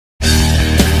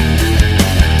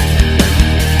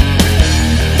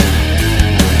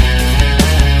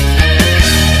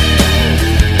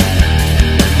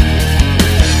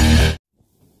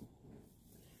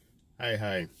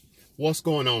Hey, what's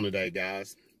going on today,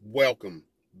 guys? Welcome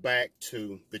back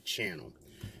to the channel.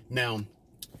 Now,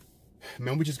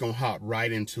 man, we're just gonna hop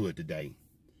right into it today.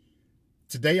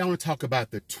 Today, I want to talk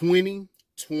about the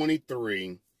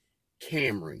 2023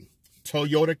 Camry,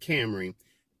 Toyota Camry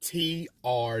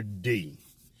TRD.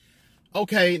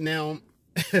 Okay, now,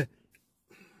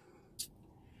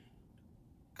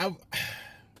 I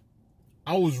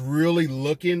was really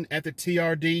looking at the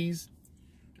TRDs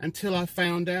until I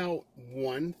found out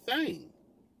one thing.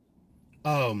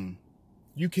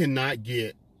 You cannot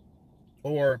get,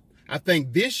 or I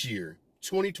think this year,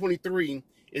 2023,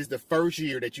 is the first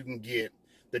year that you can get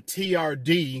the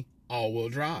TRD all-wheel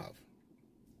drive.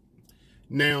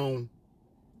 Now,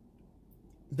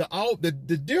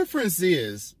 the difference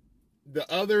is the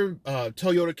other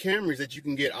Toyota Camrys that you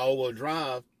can get all-wheel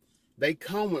drive, they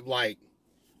come with like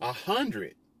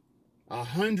 100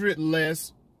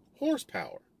 less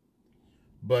horsepower.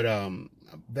 But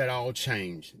that all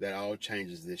changed. That all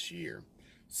changes this year.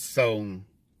 So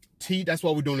that's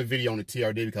why we're doing a video on the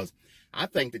TRD, because I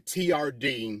think the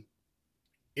TRD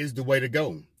is the way to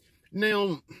go.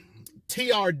 Now,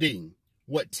 TRD,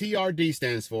 what TRD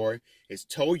stands for is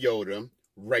Toyota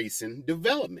Racing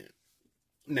Development.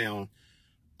 Now,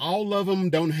 all of them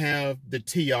don't have the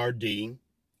TRD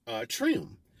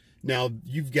trim. Now,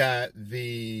 you've got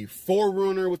the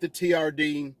 4Runner with the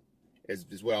TRD,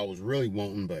 is what I was really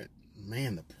wanting, but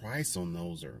man, the price on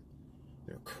those they're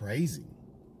crazy.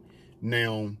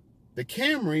 Now, the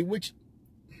Camry, which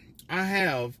I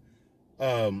have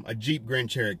a Jeep Grand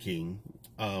Cherokee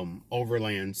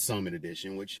Overland Summit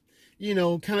Edition, which, you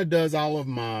know, kind of does all of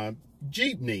my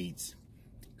Jeep needs.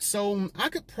 So I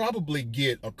could probably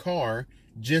get a car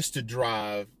just to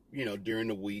drive, you know, during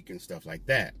the week and stuff like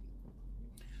that.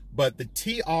 But the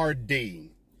TRD,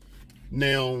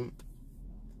 now,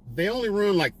 they only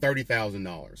run like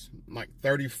 $30,000, like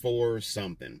 34 or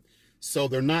something. So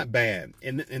they're not bad.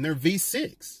 And they're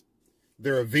V6.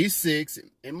 They're a V6.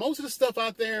 And most of the stuff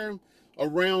out there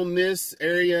around this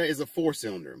area is a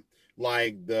 4-cylinder.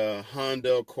 Like the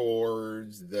Honda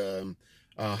Accords, the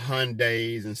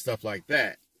Hyundais and stuff like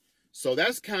that. So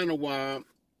that's kind of why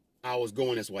I was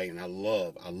going this way. And I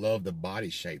love the body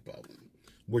shape of them,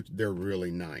 which they're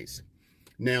really nice.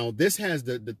 Now, this has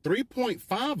the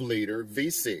 3.5 liter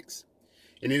V6,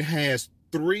 and it has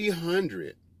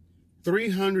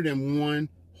 301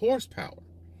 horsepower,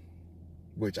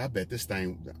 which I bet this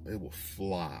thing, it will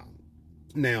fly.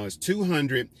 Now, it's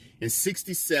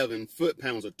 267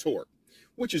 foot-pounds of torque,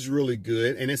 which is really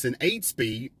good, and it's an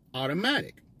 8-speed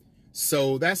automatic.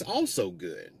 So that's also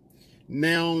good.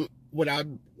 Now,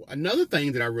 another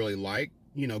thing that I really like,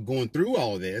 you know, going through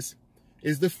all of this,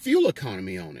 is the fuel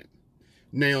economy on it.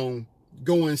 Now,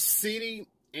 going city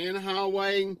and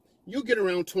highway, you'll get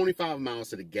around 25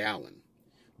 miles to the gallon.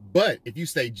 But if you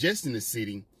stay just in the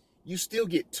city, you still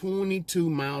get 22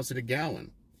 miles to the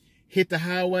gallon. Hit the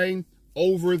highway,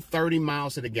 over 30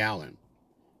 miles to the gallon.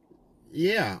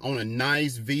 Yeah, on a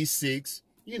nice V6,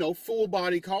 you know, full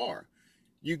body car,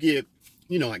 you get,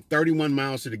 you know, like 31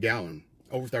 miles to the gallon,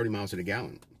 over 30 miles to the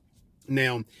gallon.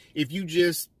 Now, if you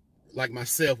just, like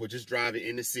myself, would just drive it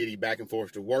in the city back and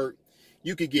forth to work,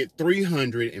 you could get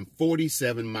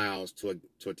 347 miles to a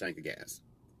tank of gas,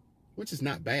 which is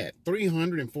not bad.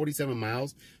 347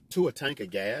 miles to a tank of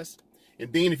gas.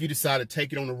 And then if you decide to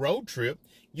take it on a road trip,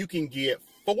 you can get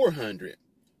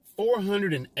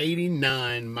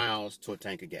 489 miles to a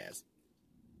tank of gas,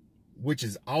 which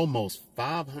is almost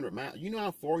 500 miles. You know how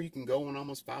far you can go on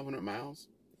almost 500 miles?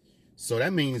 So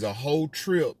that means a whole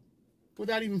trip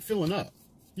without even filling up.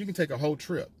 You can take a whole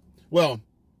trip. Well,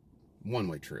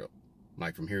 one-way trip.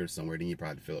 Like from here to somewhere, then you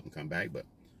probably fill up and come back. But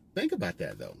think about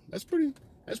that, though. That's pretty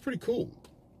cool.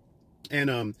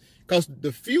 And because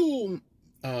the fuel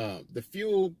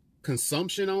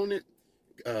consumption on it,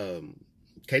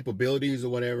 capabilities or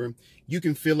whatever, you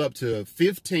can fill up to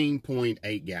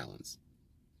 15.8 gallons,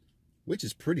 which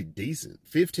is pretty decent.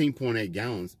 15.8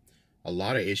 gallons. A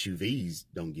lot of SUVs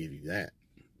don't give you that.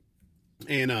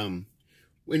 And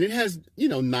it has, you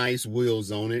know, nice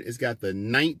wheels on it. It's got the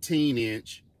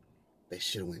 19-inch. They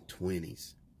should have went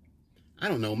 20s. I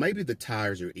don't know. Maybe the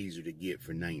tires are easier to get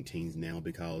for 19s now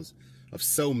because of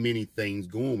so many things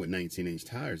going with 19-inch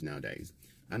tires nowadays.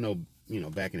 I know, you know,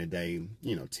 back in the day,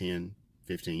 you know, 10,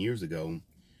 15 years ago,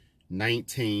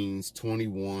 19s,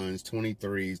 21s,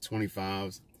 23s,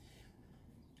 25s,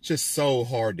 just so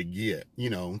hard to get. You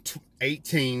know,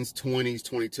 18s, 20s,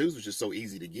 22s was just so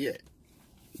easy to get.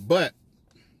 But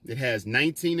it has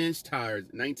 19-inch tires,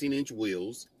 19-inch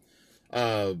wheels.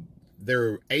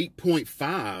 They're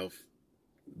 8.5,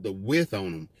 the width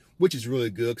on them, which is really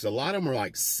good because a lot of them are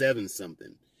like 7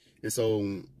 something. And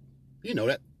so, you know,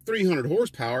 that 300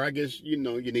 horsepower, I guess, you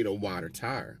know, you need a wider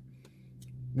tire,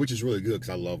 which is really good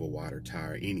because I love a wider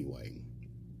tire anyway.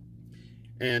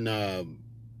 And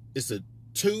it's a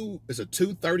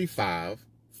 235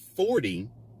 40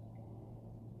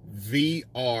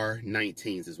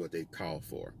 VR19s is what they call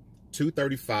for.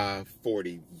 235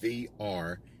 40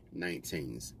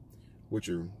 VR19s, which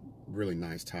are really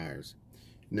nice tires.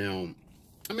 Now,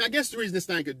 I mean, I guess the reason this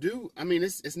thing could do, I mean,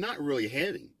 it's not really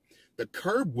heavy. The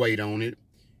curb weight on it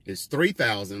is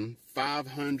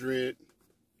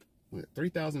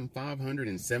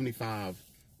 3,575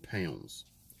 pounds.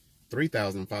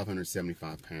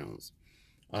 3,575 pounds.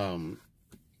 I'm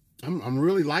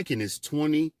really liking this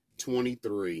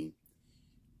 2023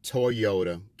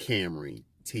 Toyota Camry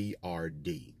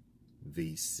TRD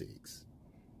V6.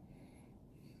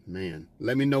 Man,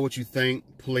 let me know what you think.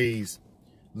 Please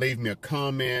leave me a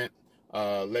comment.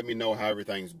 Let me know how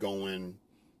everything's going.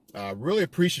 I really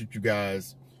appreciate you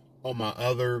guys on my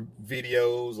other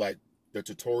videos, like the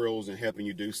tutorials and helping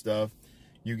you do stuff.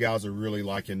 You guys are really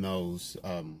liking those.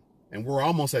 And we're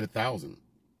almost at 1,000.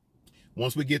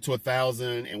 Once we get to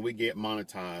 1,000 and we get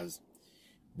monetized,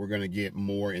 we're going to get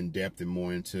more in depth and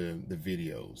more into the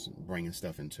videos, bringing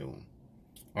stuff into them.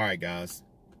 All right, guys.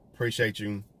 Appreciate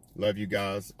you. Love you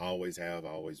guys. Always have,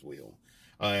 always will.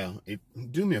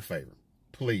 Do me a favor.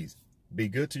 Please be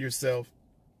good to yourself,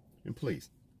 and please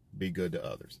be good to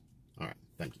others. All right.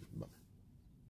 Thank you. Bye.